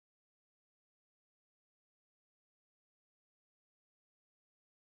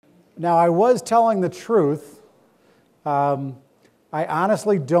Now, I was telling the truth. I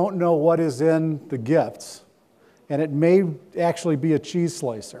honestly don't know what is in the gifts, and it may actually be a cheese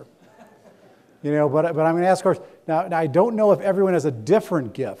slicer. But I'm going to ask, of course, now I don't know if everyone has a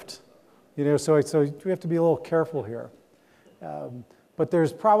different gift, so we have to be a little careful here. But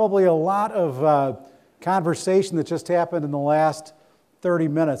there's probably a lot of conversation that just happened in the last 30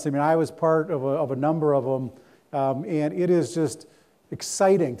 minutes. I mean, I was part of a number of them, and it is just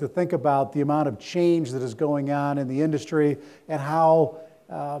exciting to think about the amount of change that is going on in the industry and how,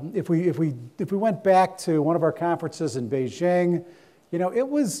 if we went back to one of our conferences in Beijing, it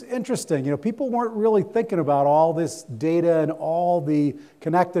was interesting. People weren't really thinking about all this data and all the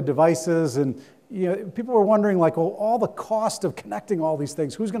connected devices, and people were wondering, like, well, all the cost of connecting all these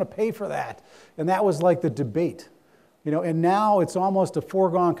things, who's going to pay for that? And that was like the debate. And now it's almost a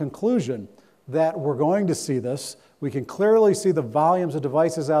foregone conclusion that we're going to see this. We can clearly see the volumes of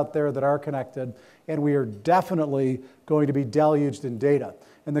devices out there that are connected, and we are definitely going to be deluged in data.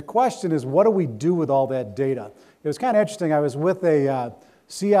 And the question is, what do we do with all that data? It was kind of interesting. I was with a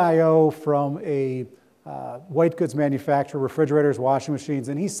CIO from a white goods manufacturer, refrigerators, washing machines,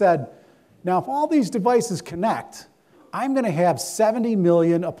 and he said, now, if all these devices connect, I'm going to have 70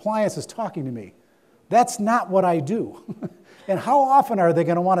 million appliances talking to me. That's not what I do. And how often are they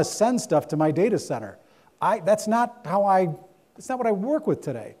going to want to send stuff to my data center? That's not what I work with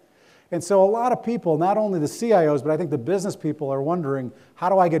today. And so a lot of people, not only the CIOs, but I think the business people are wondering, how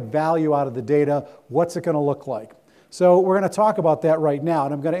do I get value out of the data? What's it going to look like? So we're going to talk about that right now,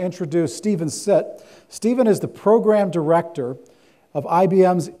 and I'm going to introduce Stephen Sitt. Stephen is the program director of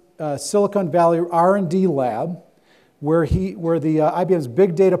IBM's Silicon Valley R&D lab, where the IBM's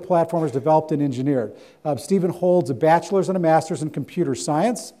big data platform is developed and engineered. Stephen holds a bachelor's and a master's in computer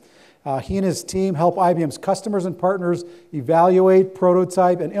science. He and his team help IBM's customers and partners evaluate,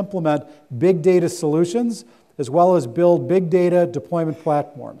 prototype, and implement big data solutions, as well as build big data deployment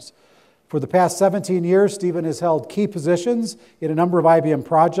platforms. For the past 17 years, Stephen has held key positions in a number of IBM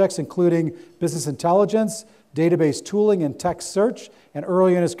projects, including business intelligence, database tooling, and tech search. And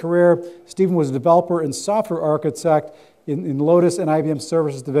early in his career, Stephen was a developer and software architect in Lotus and IBM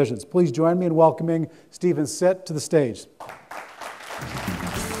Services divisions. Please join me in welcoming Stephen Sitt to the stage.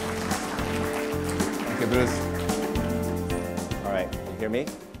 Thank you, Bruce. All right, can you hear me?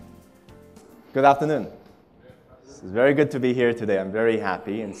 Good afternoon. It's very good to be here today. I'm very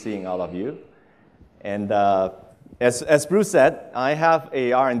happy in seeing all of you. And as Bruce said, I have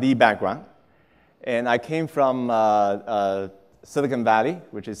a R&D background. And I came from Silicon Valley,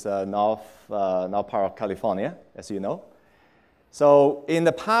 which is north part of California, as you know. So in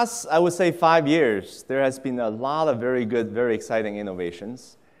the past, I would say 5 years, there has been a lot of very good, very exciting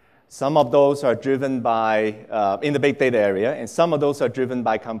innovations. Some of those are driven by, in the big data area, and some of those are driven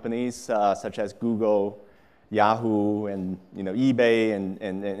by companies such as Google, Yahoo, and eBay,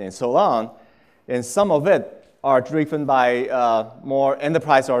 and so on. And some of it are driven by more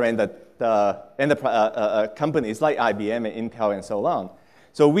enterprise-oriented companies like IBM and Intel and so on.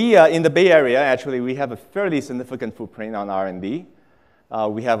 So we, in the Bay Area, actually, we have a fairly significant footprint on R&D.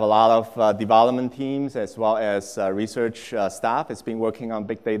 We have a lot of development teams as well as research staff that's been working on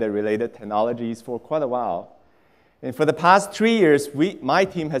big data-related technologies for quite a while. And for the past 3 years, my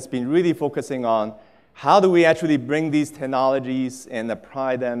team has been really focusing on how do we actually bring these technologies and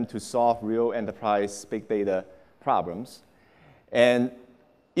apply them to solve real enterprise big data problems. And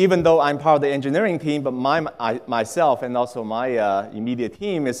even though I'm part of the engineering team, but myself and also my immediate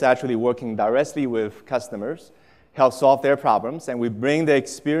team is actually working directly with customers, help solve their problems, and we bring the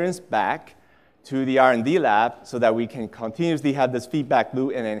experience back to the R&D lab so that we can continuously have this feedback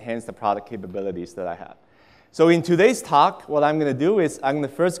loop and enhance the product capabilities that I have. So in today's talk, what I'm going to do is I'm going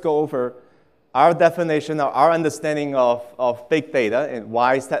to first go over our definition or our understanding of big data and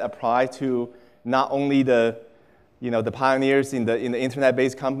why is that applied to not only the pioneers in the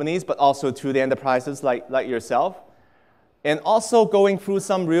internet-based companies, but also to the enterprises like yourself. And also going through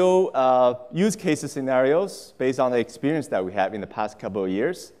some real use cases scenarios based on the experience that we have in the past couple of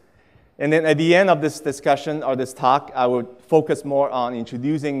years. And then at the end of this discussion or this talk, I would focus more on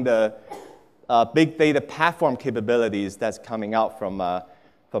introducing the big data platform capabilities that's coming out from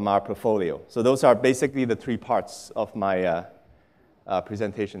our portfolio. So those are basically the 3 parts of my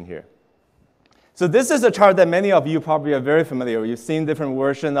presentation here. So this is a chart that many of you probably are very familiar with. You've seen different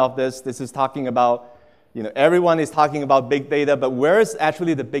versions of this. This is talking about, everyone is talking about big data, but where is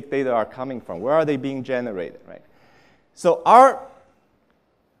actually the big data are coming from? Where are they being generated, right? So our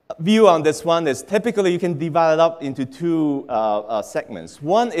view on this one is typically you can divide it up into 2 segments.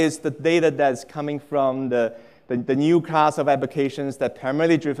 One is the data that's coming from the the new class of applications that are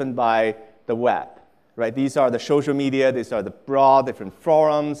primarily driven by the web. Right? These are the social media, these are the broad different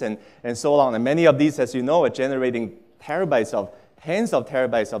forums, and so on. And many of these, as you know, are generating tens of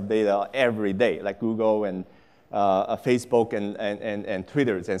terabytes of data every day, like Google and Facebook and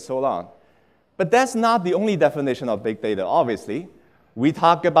Twitter and so on. But that's not the only definition of big data, obviously. We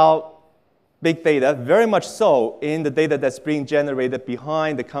talk about big data very much so in the data that's being generated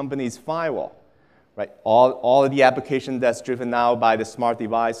behind the company's firewall. Right? All of the application that's driven now by the smart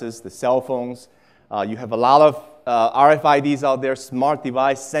devices, the cell phones. You have a lot of RFIDs out there, smart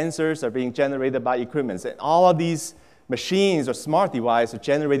device sensors are being generated by equipment. And all of these machines or smart devices are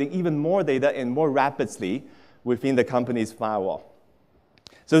generating even more data and more rapidly within the company's firewall.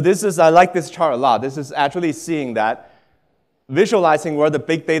 So I like this chart a lot. This is actually seeing that, visualizing where the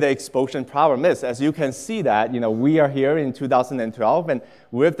big data explosion problem is. As you can see that, we are here in 2012, and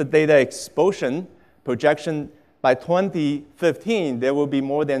with the data explosion projection, by 2015, there will be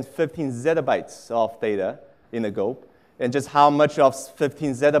more than 15 zettabytes of data in the globe. And just how much of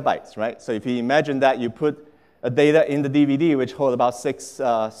 15 zettabytes, right? So if you imagine that you put a data in the DVD, which holds about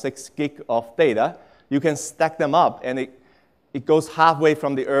 6 gig of data, you can stack them up, and it goes halfway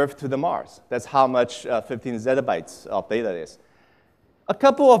from the Earth to the Mars. That's how much 15 zettabytes of data is. A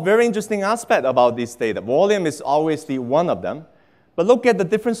couple of very interesting aspects about this data. Volume is obviously one of them. But look at the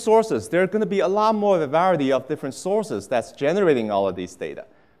different sources. There are going to be a lot more of a variety of different sources that's generating all of these data.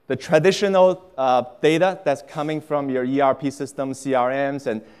 The traditional data that's coming from your ERP systems, CRMs,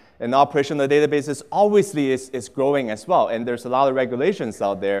 and operational databases obviously is growing as well. And there's a lot of regulations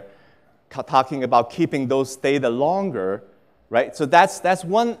out there talking about keeping those data longer, right? So that's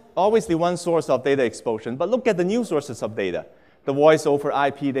obviously one source of data explosion. But look at the new sources of data. The voice over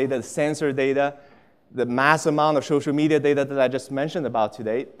IP data, the sensor data, the mass amount of social media data that I just mentioned about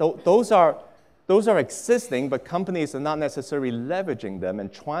today. Those are existing, but companies are not necessarily leveraging them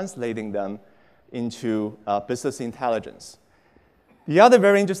and translating them into business intelligence. The other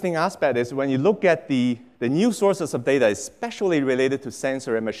very interesting aspect is when you look at the new sources of data, especially related to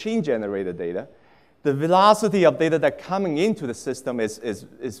sensor and machine-generated data, the velocity of data that's coming into the system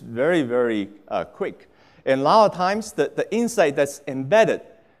is very, very quick. And a lot of times, the insight that's embedded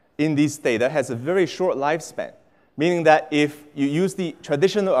in these data has a very short lifespan, meaning that if you use the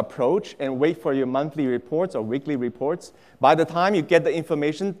traditional approach and wait for your monthly reports or weekly reports, by the time you get the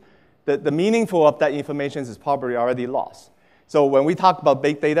information, the meaningful of that information is probably already lost. So when we talk about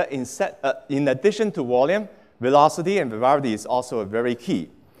big data, in addition to volume, velocity and variety is also very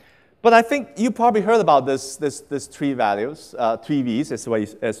key. But I think you probably heard about this three values, 3 V's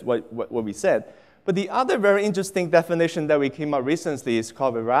as what we said. But the other very interesting definition that we came up recently is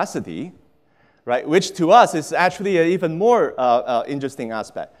called veracity, right? Which to us is actually an even more interesting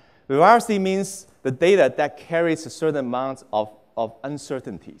aspect. Veracity means the data that carries a certain amount of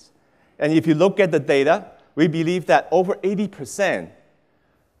uncertainties. And if you look at the data, we believe that over 80%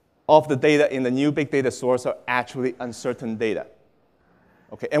 of the data in the new big data source are actually uncertain data.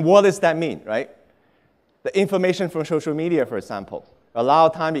 Okay, and what does that mean, right? The information from social media, for example, a lot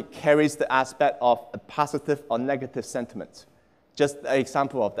of time it carries the aspect of a positive or negative sentiment. Just an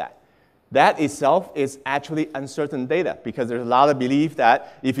example of that. That itself is actually uncertain data because there's a lot of belief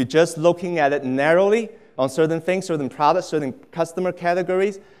that if you're just looking at it narrowly on certain things, certain products, certain customer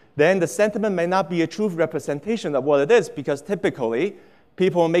categories, then the sentiment may not be a true representation of what it is because typically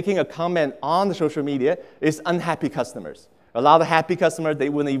people making a comment on the social media is unhappy customers. A lot of happy customers, they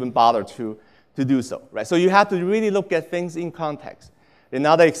wouldn't even bother to do so, right? So you have to really look at things in context.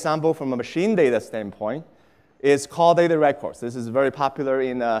 Another example from a machine data standpoint is call data records. This is very popular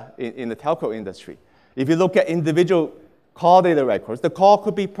in the telco industry. If you look at individual call data records, the call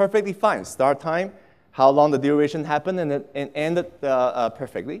could be perfectly fine. Start time, how long the duration happened, and it ended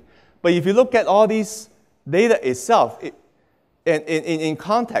perfectly. But if you look at all these data itself, in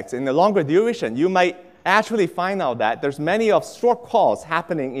context, in the longer duration, you might actually find out that there's many of short calls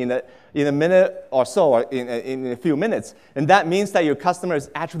happening in a minute or so, or in a few minutes. And that means that your customer is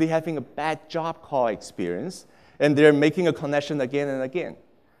actually having a bad job call experience, and they're making a connection again and again.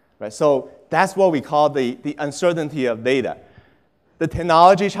 Right? So that's what we call the uncertainty of data. The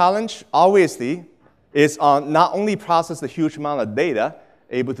technology challenge, obviously, is on not only process a huge amount of data,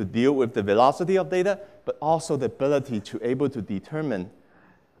 able to deal with the velocity of data, but also the ability to able to determine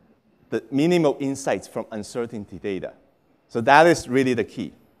the minimal insights from uncertainty data. So that is really the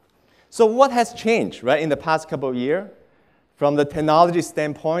key. So what has changed, right, in the past couple of years from the technology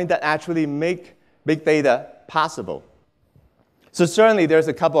standpoint that actually make big data possible? So certainly there's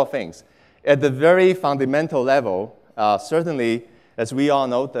a couple of things. At the very fundamental level, certainly, as we all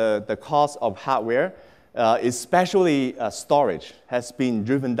know, the cost of hardware especially storage, has been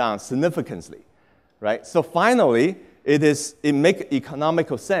driven down significantly, right? So finally, it makes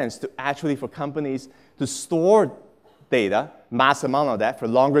economical sense to actually for companies to store data, mass amount of that for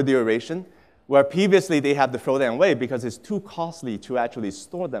longer duration, where previously they have to throw them away because it's too costly to actually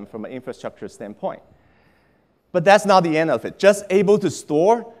store them from an infrastructure standpoint. But that's not the end of it. Just able to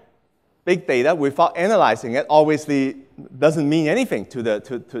store big data without analyzing it obviously doesn't mean anything to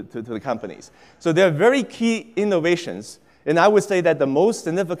the companies. So there are very key innovations, and I would say that the most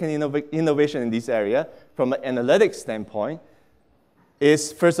significant innovation in this area from an analytics standpoint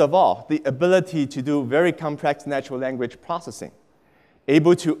is, first of all, the ability to do very complex natural language processing,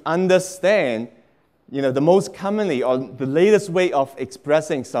 able to understand the most commonly or the latest way of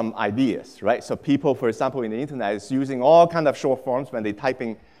expressing some ideas, right? So people, for example, in the internet is using all kinds of short forms when they're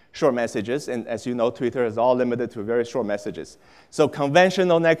typing short messages, and as you know, Twitter is all limited to very short messages. So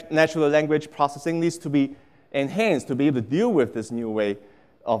conventional natural language processing needs to be enhanced to be able to deal with this new way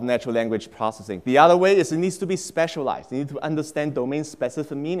of natural language processing. The other way is it needs to be specialized. You need to understand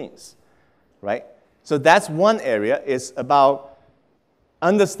domain-specific meanings, right? So that's one area, is about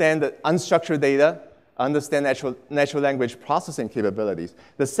understand the unstructured data, understand natural language processing capabilities.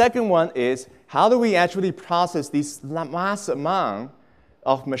 The second one is how do we actually process this mass amount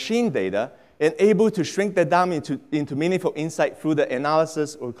of machine data and able to shrink that down into meaningful insight through the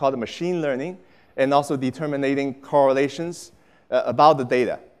analysis we call the machine learning, and also determining correlations about the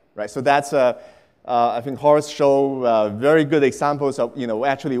data, right? So that's, I think Horace showed very good examples of,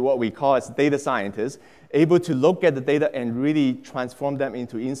 actually what we call as data scientists, able to look at the data and really transform them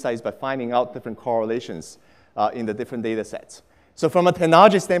into insights by finding out different correlations in the different data sets. So from a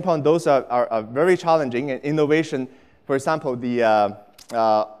technology standpoint, those are very challenging. And innovation, for example, the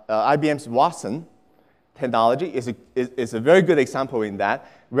IBM's Watson technology is a very good example in that,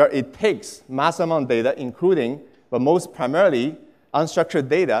 where it takes mass amount of data, including, but most primarily, unstructured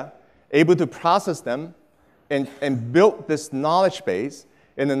data, able to process them and build this knowledge base.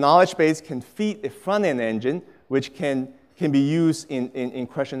 And the knowledge base can feed a front-end engine, which can be used in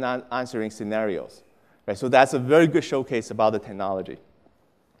question answering scenarios. Right? So that's a very good showcase about the technology.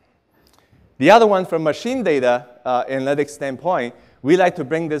 The other one, from machine data analytics standpoint, we like to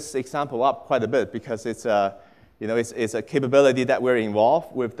bring this example up quite a bit because it's a capability that we're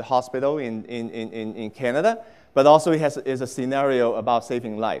involved with the hospital in Canada, but also it is a scenario about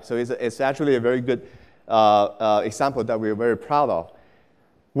saving life. So it's actually a very good example that we're very proud of.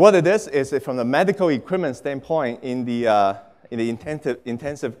 What it is from the medical equipment standpoint in the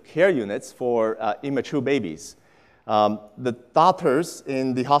intensive care units for immature babies. The doctors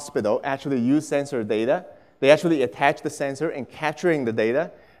in the hospital actually use sensor data. They actually attach the sensor and capturing the data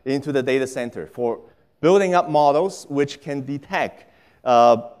into the data center for building up models which can detect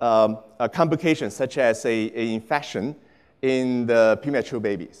complications such as an infection in the premature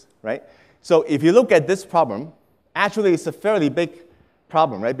babies, right? So if you look at this problem, actually it's a fairly big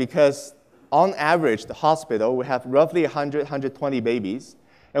problem, right? Because on average, the hospital will have roughly 100, 120 babies,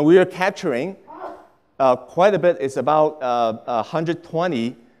 and we are capturing quite a bit. It's about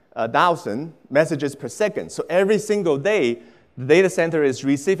 120,000 messages per second. So every single day, the data center is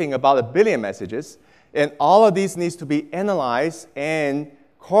receiving about 1 billion messages, and all of these needs to be analyzed and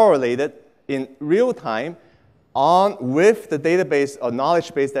correlated in real time with the database or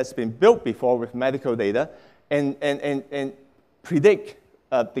knowledge base that's been built before with medical data, and predict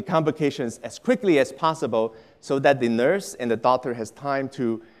the complications as quickly as possible so that the nurse and the doctor has time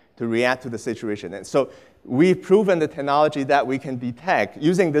to react to the situation. And so we've proven the technology that we can detect.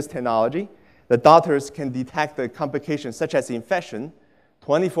 Using this technology, the doctors can detect the complications such as infection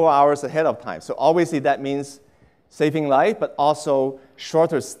 24 hours ahead of time. So obviously that means saving life, but also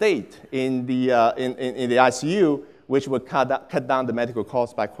shorter stay in the ICU, which would cut down the medical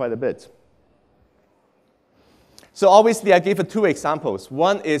costs by quite a bit. So obviously I gave 2 examples.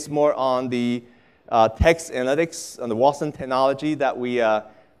 One is more on the text analytics, on the Watson technology that we're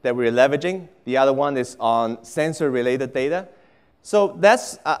leveraging. The other one is on sensor-related data. So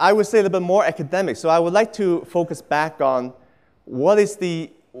that's, I would say, a little bit more academic. So I would like to focus back on what is in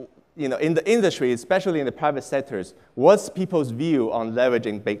the industry, especially in the private sectors, what's people's view on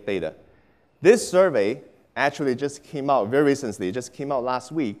leveraging big data? This survey actually just came out very recently. It just came out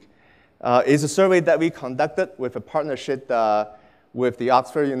last week. It's a survey that we conducted with a partnership with the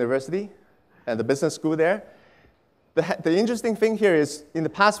Oxford University and the business school there. The interesting thing here is, in the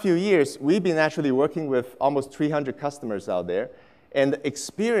past few years, we've been actually working with almost 300 customers out there, and the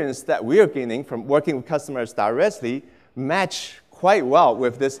experience that we are gaining from working with customers directly match quite well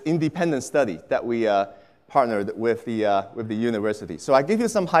with this independent study that we partnered with the university. So I give you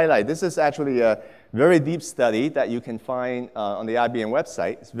some highlight. This is actually a very deep study that you can find on the IBM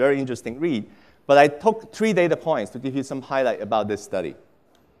website. It's a very interesting read. But I took 3 data points to give you some highlight about this study.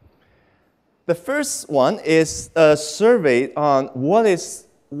 The first one is a survey on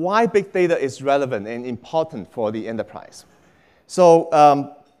why big data is relevant and important for the enterprise.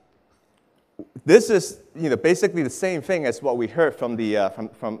 So this is basically the same thing as what we heard from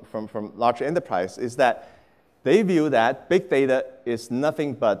from large enterprise, is that they view that big data is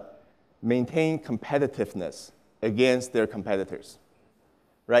nothing but maintain competitiveness against their competitors,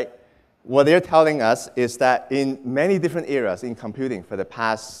 right? What they're telling us is that in many different areas in computing for the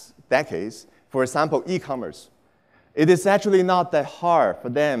past decades, for example, e-commerce, it is actually not that hard for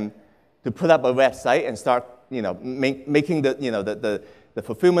them to put up a website and start making the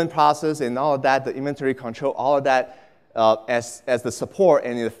fulfillment process and all of that, the inventory control, all of that as the support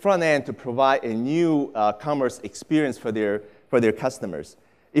and in the front end to provide a new commerce experience for their customers.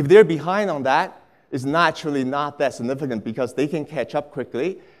 If they're behind on that, it's naturally not that significant because they can catch up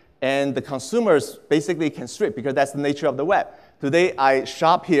quickly and the consumers basically can switch because that's the nature of the web. Today I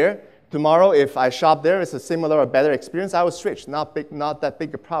shop here. Tomorrow if I shop there, it's a similar or better experience, I will switch. Not that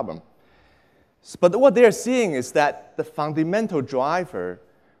big a problem. But what they're seeing is that the fundamental driver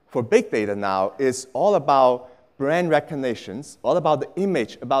for big data now is all about brand recognitions, all about the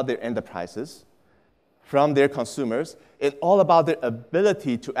image about their enterprises from their consumers, and all about their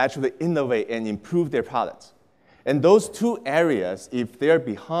ability to actually innovate and improve their products. And those 2 areas, if they're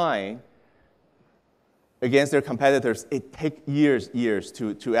behind against their competitors, it takes years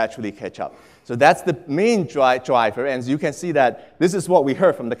to actually catch up. So that's the main driver, and you can see that this is what we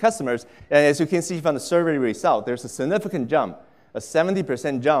heard from the customers. And as you can see from the survey result, there's a significant jump, a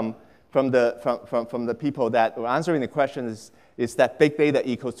 70% jump from the people that were answering the question is that big data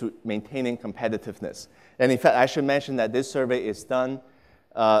equals to maintaining competitiveness. And in fact, I should mention that this survey is done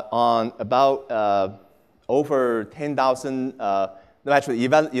on about over 10,000, actually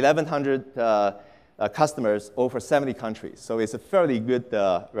 1,100 customers over 70 countries. So it's a fairly good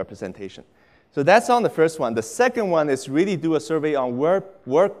representation. So that's on the first one. The second one is really do a survey on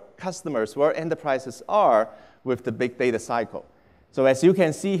where customers, where enterprises are with the big data cycle. So as you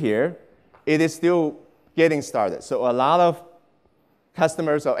can see here, it is still getting started. So a lot of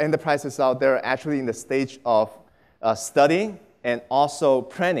customers or enterprises out there are actually in the stage of studying and also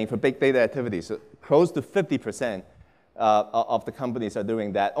planning for big data activities. So close to 50% of the companies are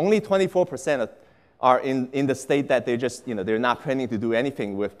doing that. Only 24% are in the state that they're just, they're not planning to do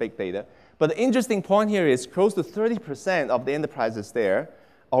anything with big data. But the interesting point here is close to 30% of the enterprises there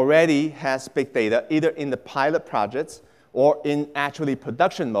already has big data, either in the pilot projects or in actually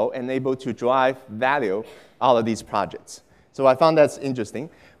production mode and able to drive value out of these projects. So I found that's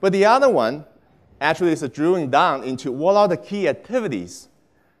interesting. But the other one actually is drilling down into what are the key activities,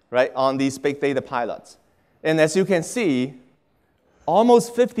 right, on these big data pilots. And as you can see,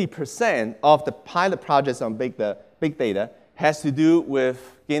 almost 50% of the pilot projects on big data has to do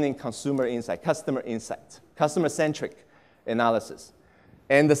with gaining consumer insight, customer insights, customer-centric analysis.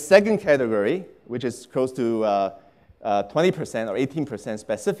 And the second category, which is close to 20% or 18%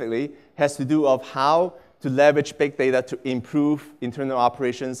 specifically, has to do of how to leverage big data to improve internal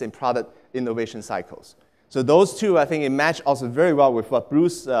operations and product innovation cycles. So those 2, I think, it match also very well with what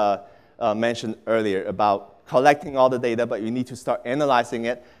Bruce mentioned earlier about collecting all the data, but you need to start analyzing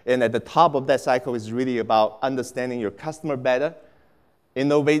it. And at the top of that cycle is really about understanding your customer better,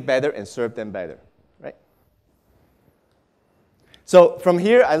 innovate better, and serve them better, right? So from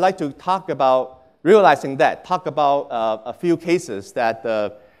here, I'd like to talk about realizing that, talk about a few cases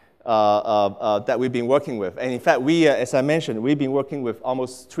that we've been working with. And in fact, as I mentioned, we've been working with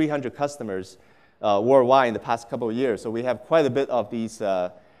almost 300 customers worldwide in the past couple of years. So we have quite a bit of these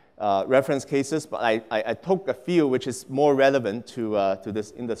reference cases, but I took a few which is more relevant to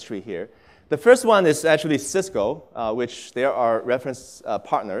this industry here. The first one is actually Cisco, which they are reference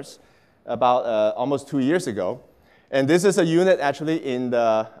partners about almost 2 years ago. And this is a unit actually in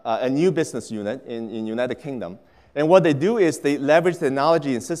a new business unit in United Kingdom. And what they do is they leverage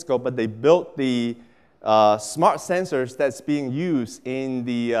technology in Cisco, but they built the smart sensors that's being used in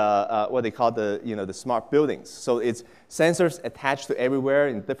the what they call the smart buildings. So it's sensors attached to everywhere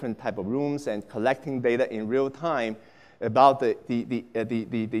in different type of rooms and collecting data in real time about the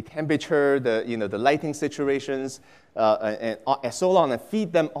temperature, the lighting situations, and so on, and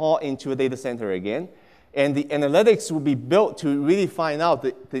feed them all into a data center again. And the analytics will be built to really find out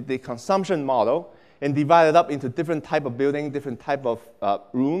the consumption model and divide it up into different type of building, different type of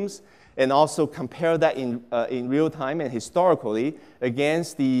rooms, and also compare that in real time and historically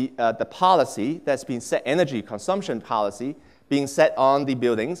against the policy that's been set, energy consumption policy being set on the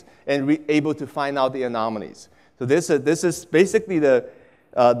buildings, and able to find out the anomalies. So this is basically the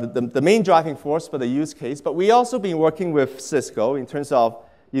main driving force for the use case. But we also been working with Cisco in terms of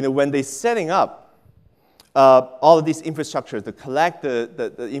when they're setting up all of these infrastructures to collect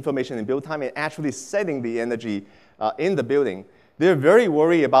the information in build time and actually setting the energy in the building. They're very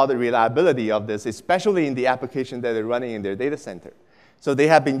worried about the reliability of this, especially in the application that they're running in their data center. So they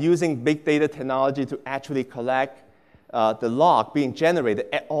have been using big data technology to actually collect the log being generated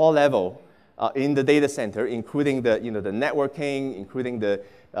at all levels in the data center, including the networking, including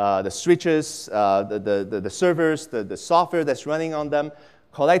the switches, the servers, the software that's running on them,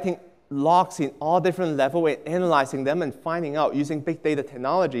 collecting logs in all different levels and analyzing them and finding out using big data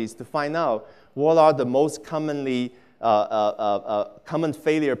technologies to find out what are the most commonly common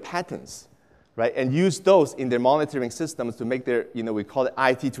failure patterns, right? And use those in their monitoring systems to make their, we call it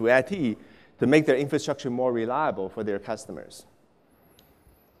IT to IT, to make their infrastructure more reliable for their customers.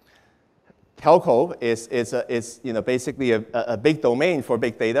 Telco is basically a big domain for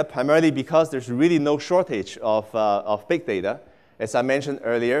big data, primarily because there's really no shortage of big data. As I mentioned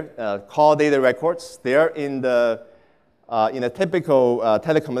earlier, call data records, they're in a typical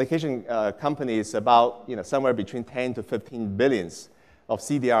telecommunication company is about somewhere between 10 to 15 billions of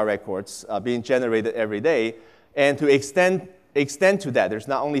CDR records being generated every day. And to extend to that, there's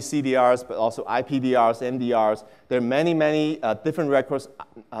not only CDRs, but also IPDRs, MDRs. There are many different records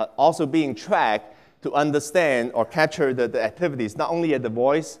also being tracked to understand or capture the activities, not only at the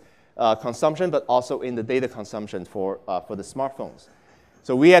voice consumption, but also in the data consumption for the smartphones.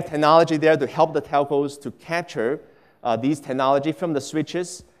 So we have technology there to help the telcos to capture these technology from the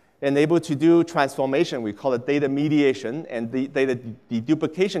switches and able to do transformation. We call it data mediation and the data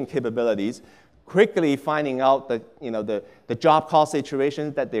deduplication capabilities, quickly finding out the job call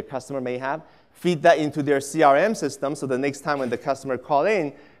situation that their customer may have, feed that into their CRM system so the next time when the customer call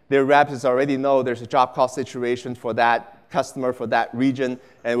in, their reps already know there's a job call situation for that customer, for that region,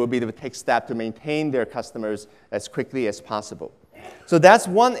 and will be able to take steps to maintain their customers as quickly as possible. So that's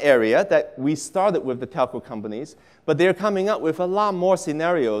one area that we started with the telco companies, but they're coming up with a lot more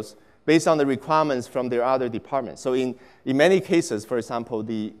scenarios based on the requirements from their other departments. So in many cases, for example,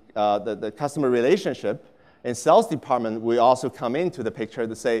 the customer relationship and sales department will also come into the picture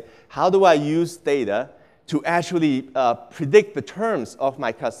to say, how do I use data to actually predict the terms of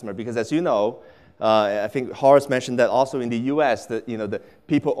my customer? Because as you know, I think Horace mentioned that also in the US, the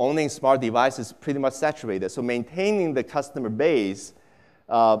people owning smart devices is pretty much saturated. So maintaining the customer base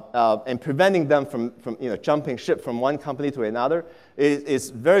and preventing them from jumping ship from one company to another is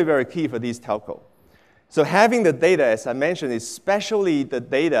very, very key for these telco. So having the data, as I mentioned, especially the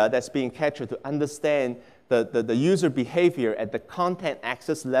data that's being captured to understand the user behavior at the content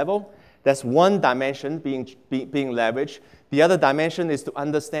access level, that's one dimension being leveraged. The other dimension is to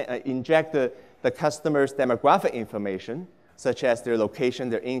understand, inject the customer's demographic information, such as their location,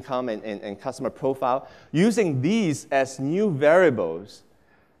 their income, and customer profile, using these as new variables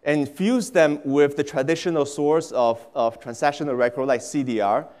and fuse them with the traditional source of transactional record like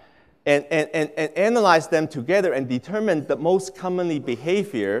CDR, and analyze them together and determine the most commonly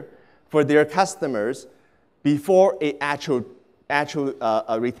behavior for their customers before an actual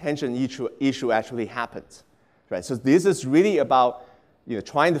retention issue actually happens. Right? So this is really about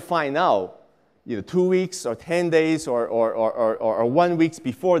trying to find out 2 weeks or 10 days or 1 week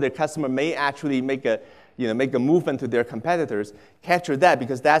before their customer may actually make a movement to their competitors, capture that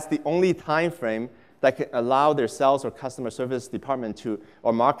because that's the only time frame that can allow their sales or customer service department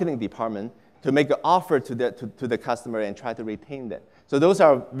or marketing department to make an offer to the customer and try to retain them. So those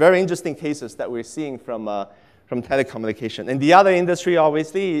are very interesting cases that we're seeing from telecommunication. And the other industry,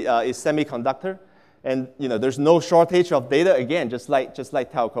 obviously, is semiconductor. And there's no shortage of data, again, just like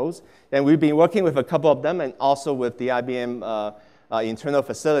telcos. And we've been working with a couple of them and also with the IBM internal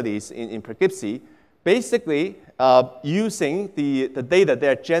facilities in Poughkeepsie, basically using the data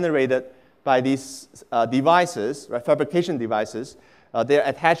that are generated by these devices, right, fabrication devices. They're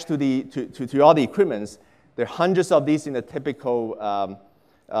attached to all the equipments. There are hundreds of these in the typical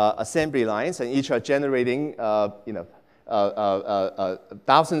assembly lines, and each are generating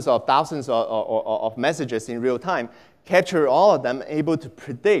thousands of messages in real time, capture all of them, able to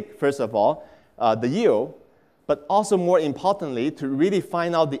predict, first of all, the yield, but also more importantly, to really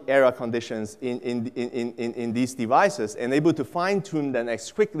find out the error conditions in these devices and able to fine-tune them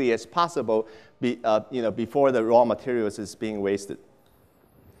as quickly as possible before the raw materials is being wasted.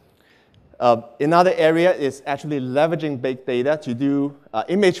 Another area is actually leveraging big data to do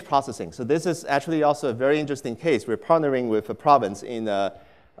image processing. So this is actually also a very interesting case. We're partnering with a province in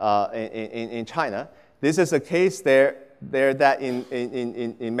China. This is a case there that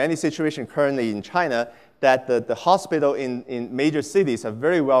in many situations currently in China, that the hospital in major cities are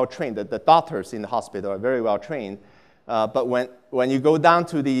very well trained. The doctors in the hospital are very well trained. But when you go down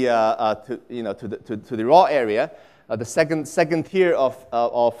to the raw area, the second tier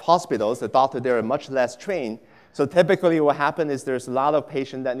of hospitals, the doctor there are much less trained. So typically what happens is there's a lot of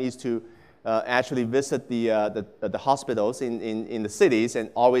patient that needs to actually visit the hospitals in the cities,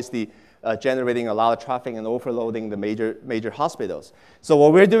 and obviously generating a lot of traffic and overloading the major hospitals. So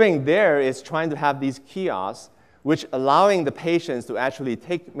what we're doing there is trying to have these kiosks which allowing the patients to actually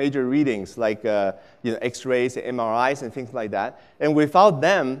take major readings like X-rays, MRIs, and things like that. And without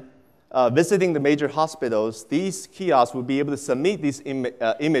them visiting the major hospitals, these kiosks will be able to submit these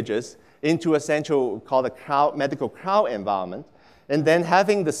images into a central called a medical cloud environment, and then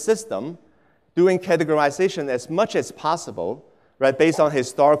having the system doing categorization as much as possible, right, based on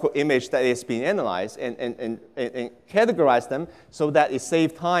historical image that is being analyzed, and categorize them so that it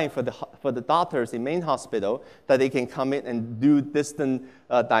saves time for the doctors in main hospital, that they can come in and do distant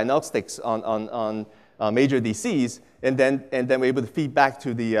diagnostics on major disease, and then we're able to feed back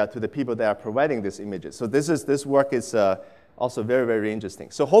to the people that are providing these images. So this work is also very, very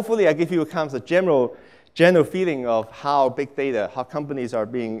interesting. So hopefully I give you a kind of a general feeling of how big data, how companies are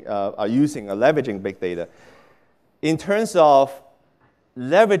using or leveraging big data. In terms of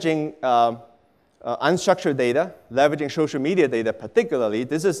leveraging unstructured data, leveraging social media data particularly,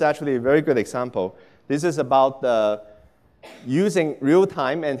 this is actually a very good example. This is about using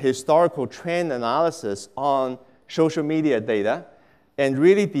real-time and historical trend analysis on social media data and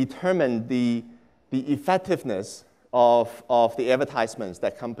really determine the effectiveness of the advertisements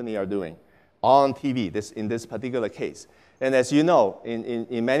that companies are doing on TV, in this particular case. And as you know,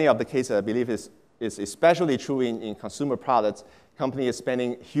 in many of the cases, I believe is especially true in consumer products, company is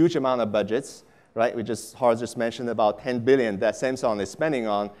spending huge amount of budgets, right? Horace just mentioned about 10 billion that Samsung is spending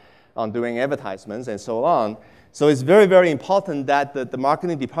on doing advertisements and so on. So it's very, very important that the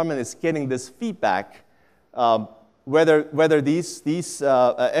marketing department is getting this feedback, whether these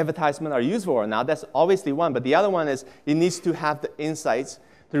advertisements are useful or not. That's obviously one, but the other one is it needs to have the insights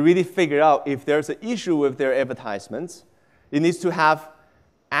to really figure out if there's an issue with their advertisements. It needs to have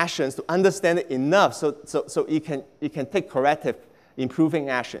actions to understand it enough so it can take corrective, improving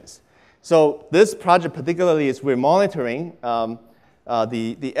actions. So this project particularly is we're monitoring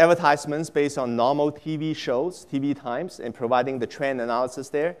the advertisements based on normal TV shows, TV times, and providing the trend analysis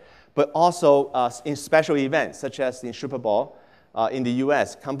there, but also in special events, such as in Super Bowl in the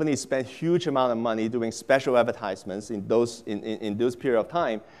US. Companies spend huge amount of money doing special advertisements in those period of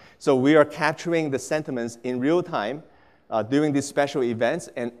time. So we are capturing the sentiments in real time during these special events,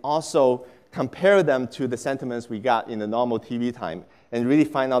 and also compare them to the sentiments we got in the normal TV time, and really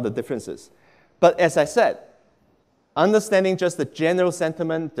find out the differences. But as I said, understanding just the general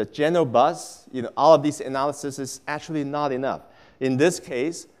sentiment, the general buzz, all of these analysis is actually not enough. In this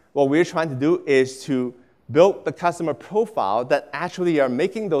case, what we're trying to do is to build the customer profile that actually are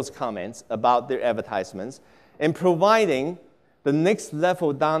making those comments about their advertisements and providing the next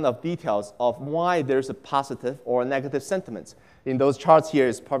level down of details of why there's a positive or a negative sentiments. In those charts here,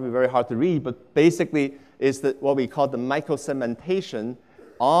 it's probably very hard to read, but basically is what we call the micro-segmentation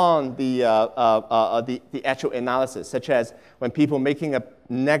on the actual analysis, such as when people making a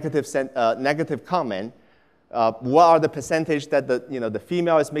negative comment, what are the percentage that the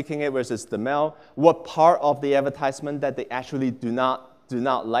female is making it versus the male? What part of the advertisement that they actually do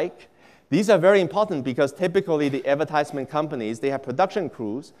not like? These are very important because typically the advertisement companies, they have production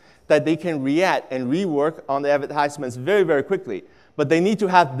crews that they can react and rework on the advertisements very, very quickly. But they need to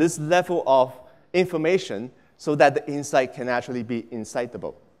have this level of information so that the insight can actually be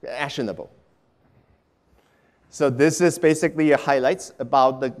actionable. So this is basically a highlights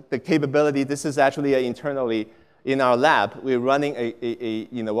about the capability. This is actually internally in our lab. We're running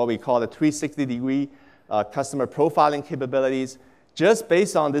what we call a 360-degree customer profiling capabilities. Just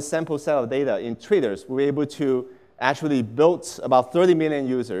based on this sample set of data in Traders, we're able to actually build about 30 million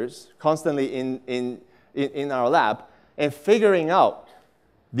users constantly in our lab, and figuring out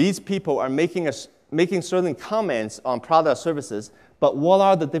these people are making certain comments on product or services, but what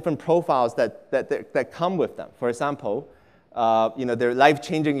are the different profiles that come with them? For example, they're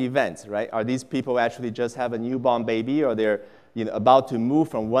life-changing events, right? Are these people actually just have a newborn baby, or they're about to move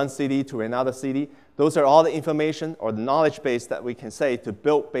from one city to another city? Those are all the information or the knowledge base that we can say to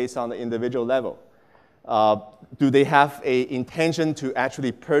build based on the individual level. Do they have an intention to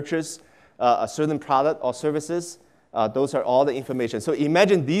actually purchase a certain product or services. Those are all the information. So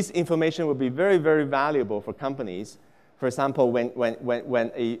imagine these information would be very, very valuable for companies. For example,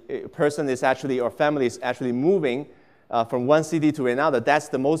 when a person is actually, or family is actually moving from one city to another, that's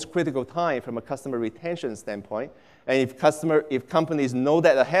the most critical time from a customer retention standpoint. And if companies know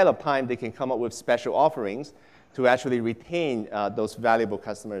that ahead of time, they can come up with special offerings to actually retain those valuable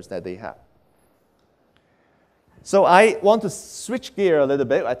customers that they have. So I want to switch gear a little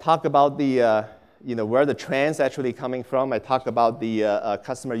bit. I talk about the where the trends actually coming from. I talk about the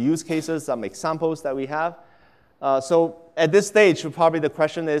customer use cases, some examples that we have. So at this stage, probably the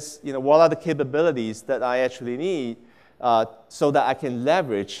question is, what are the capabilities that I actually need so that I can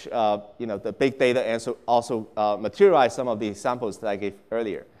leverage, the big data and so also materialize some of the examples that I gave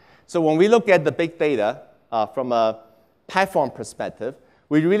earlier. So when we look at the big data from a platform perspective,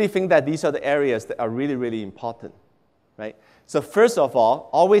 we really think that these are the areas that are really, really important, right? So first of all,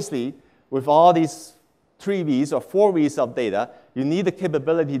 obviously, with all these 3 V's or 4 V's of data, you need the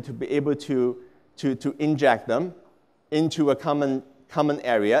capability to be able to inject them into a common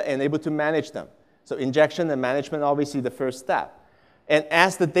area and able to manage them. So injection and management, obviously, the first step. And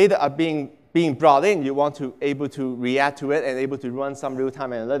as the data are being brought in, you want to able to react to it and able to run some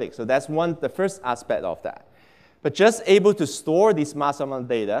real-time analytics. So that's the first aspect of that. But just able to store these massive amount of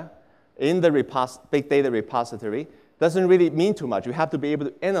data in the big data repository doesn't really mean too much. You have to be able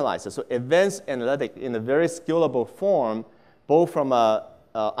to analyze it. So advanced analytics in a very scalable form, both from a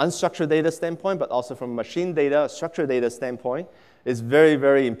unstructured data standpoint, but also from machine data, structured data standpoint, is very,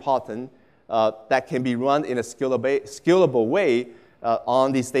 very important. That can be run in a scalable way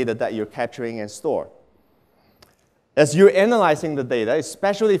on these data that you're capturing and store. As you're analyzing the data,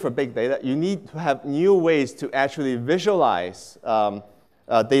 especially for big data, you need to have new ways to actually visualize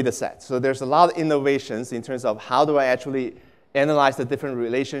data sets. So there's a lot of innovations in terms of how do I actually analyze the different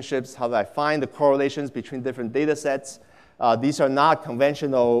relationships, how do I find the correlations between different data sets. These are not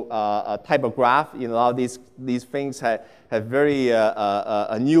conventional type of graph. A lot of these things have very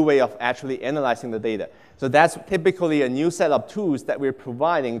a new way of actually analyzing the data. So that's typically a new set of tools that we're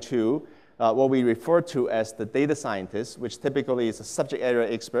providing to what we refer to as the data scientists, which typically is a subject area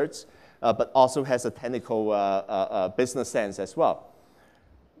experts, but also has a technical business sense as well.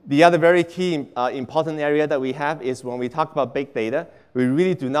 The other very key important area that we have is when we talk about big data, we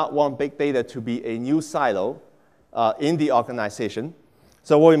really do not want big data to be a new silo in the organization.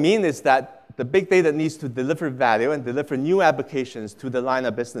 So what we mean is that the big data needs to deliver value and deliver new applications to the line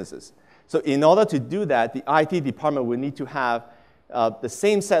of businesses. So in order to do that, the IT department will need to have the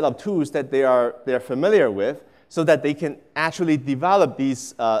same set of tools that they're familiar with so that they can actually develop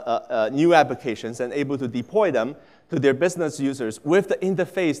these new applications and able to deploy them to their business users with the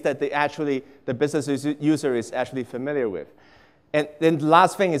interface that the business user is actually familiar with. And then the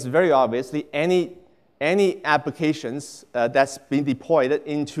last thing is very obviously any applications that's being deployed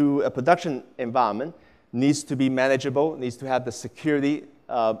into a production environment needs to be manageable, needs to have the security,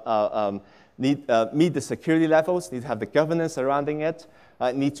 meet the security levels, need to have the governance surrounding it,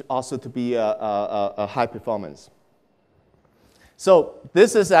 needs also to be a high performance. So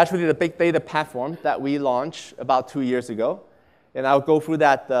this is actually the big data platform that we launched about 2 years ago. And I'll go through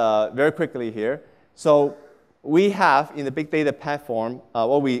that very quickly here. So we have in the big data platform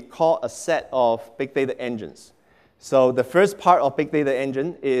what we call a set of big data engines. So the first part of big data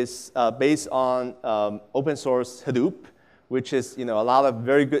engine is based on open source Hadoop, which is a lot of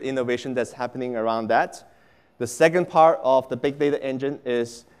very good innovation that's happening around that. The second part of the big data engine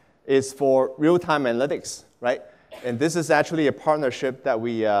is for real-time analytics, right? And this is actually a partnership that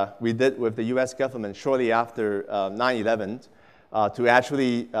we did with the US government shortly after 9/11 to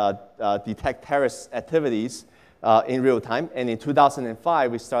actually detect terrorist activities in real time. And in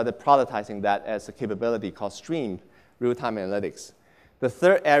 2005, we started productizing that as a capability called Stream Real-Time Analytics. The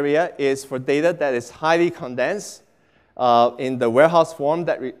third area is for data that is highly condensed in the warehouse form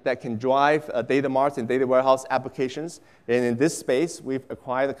that can drive data marts and data warehouse applications. And in this space, we've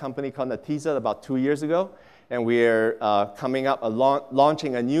acquired a company called Netezza about 2 years ago. And we're coming up,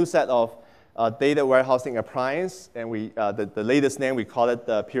 launching a new set of data warehousing appliance. And the latest name, we call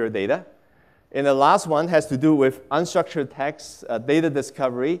it Pure Data. And the last one has to do with unstructured text, data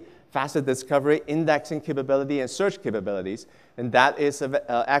discovery, facet discovery, indexing capability, and search capabilities. And that is an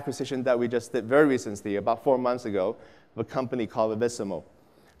acquisition that we just did very recently, about 4 months ago, of a company called Visimo.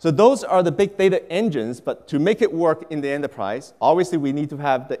 So those are the big data engines, but to make it work in the enterprise, obviously we need to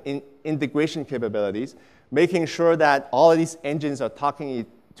have the integration capabilities, making sure that all of these engines are talking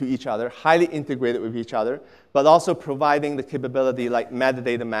to each other, highly integrated with each other, but also providing the capability like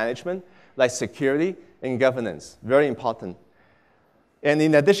metadata management, like security and governance, very important. And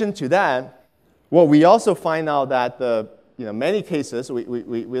in addition to that, well, we also find out that many cases, we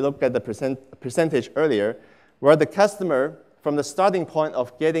looked at the percentage earlier, where the customer, from the starting point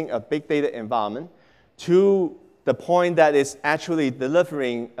of getting a big data environment to the point that is actually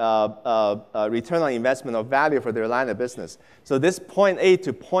delivering return on investment or value for their line of business. So this point A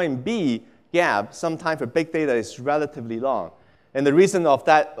to point B gap, sometimes for big data, is relatively long. And the reason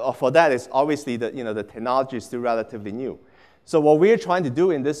for that is obviously that the technology is still relatively new. So what we're trying to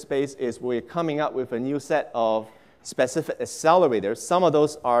do in this space is we're coming up with a new set of specific accelerators. Some of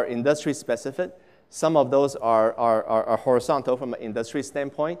those are industry specific. Some of those are horizontal from an industry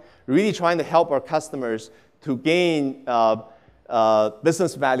standpoint, really trying to help our customers to gain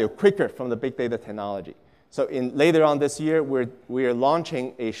business value quicker from the big data technology. So later on this year, we're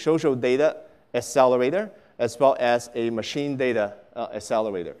launching a social data accelerator as well as a machine data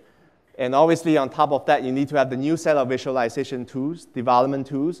accelerator. And obviously, on top of that, you need to have the new set of visualization tools, development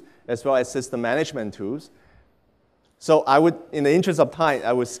tools, as well as system management tools. So I would, in the interest of time,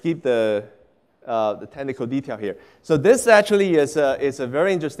 I would skip the technical detail here. So this actually is a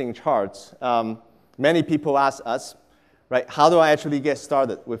very interesting chart. Many people ask us, right, how do I actually get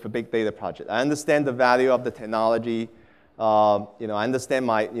started with a big data project? I understand the value of the technology. I understand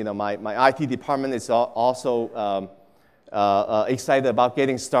my IT department is also excited about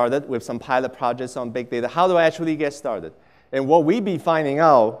getting started with some pilot projects on big data. How do I actually get started? And what we've been finding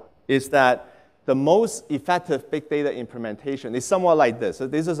out is that the most effective big data implementation is somewhat like this. So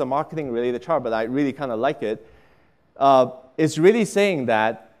this is a marketing-related chart, but I really kind of like it. It's really saying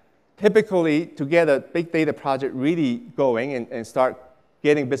that typically, to get a big data project really going and start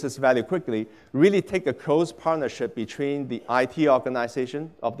getting business value quickly, really take a close partnership between the IT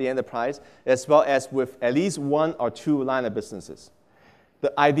organization of the enterprise as well as with at least one or two line of businesses.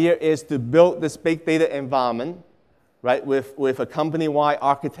 The idea is to build this big data environment, right, with a company-wide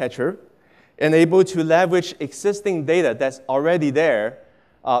architecture and able to leverage existing data that's already there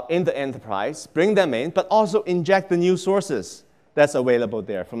in the enterprise, bring them in, but also inject the new sources that's available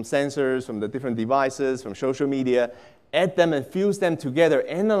there from sensors, from the different devices, from social media, add them and fuse them together,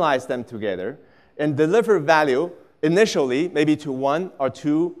 analyze them together, and deliver value initially maybe to one or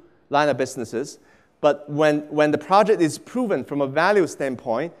two line of businesses. But when the project is proven from a value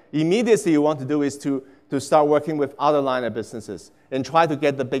standpoint, immediately you want to do is to start working with other line of businesses and try to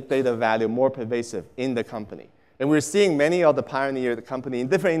get the big data value more pervasive in the company. And we're seeing many of the pioneer companies in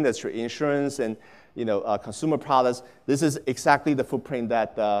different industries, insurance and consumer products. This is exactly the footprint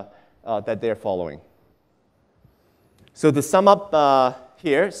that they're following. So to sum up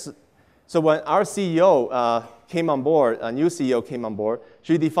here, so when our CEO came on board, a new CEO came on board,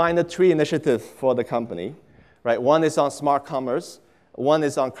 she defined the three initiatives for the company. Right? One is on smart commerce, one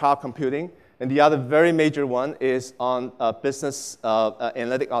is on cloud computing, and the other very major one is on business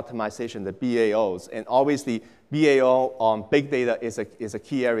analytic optimization, the BAOs. And obviously, BAO on big data is a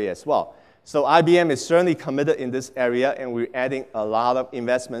key area as well. So IBM is certainly committed in this area, and we're adding a lot of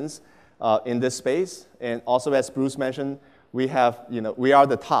investments in this space. And also, as Bruce mentioned, we are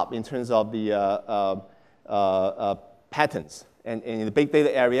the top in terms of the patents. And in the big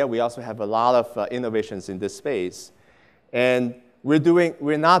data area, we also have a lot of innovations in this space. And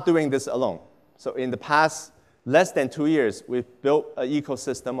we're not doing this alone. So in the past less than 2 years, we've built an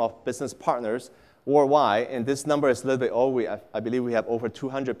ecosystem of business partners worldwide, and this number is a little bit old. I believe we have over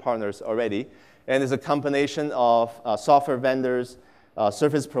 200 partners already. And it's a combination of software vendors,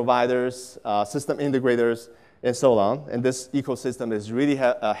 service providers, system integrators, and so on. And this ecosystem is really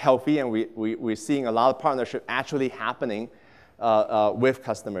healthy, and we're seeing a lot of partnership actually happening with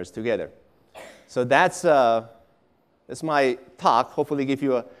customers together. So that's my talk. Hopefully give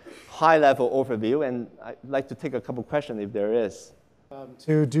you a high-level overview, and I'd like to take a couple questions if there is.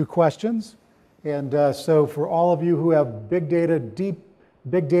 To do questions. And so for all of you who have big data, deep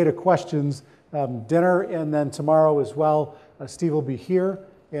big data questions, dinner, and then tomorrow as well, Steve will be here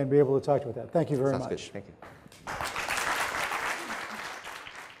and be able to talk to you about that. Thank you very much. Sounds good. Thank you.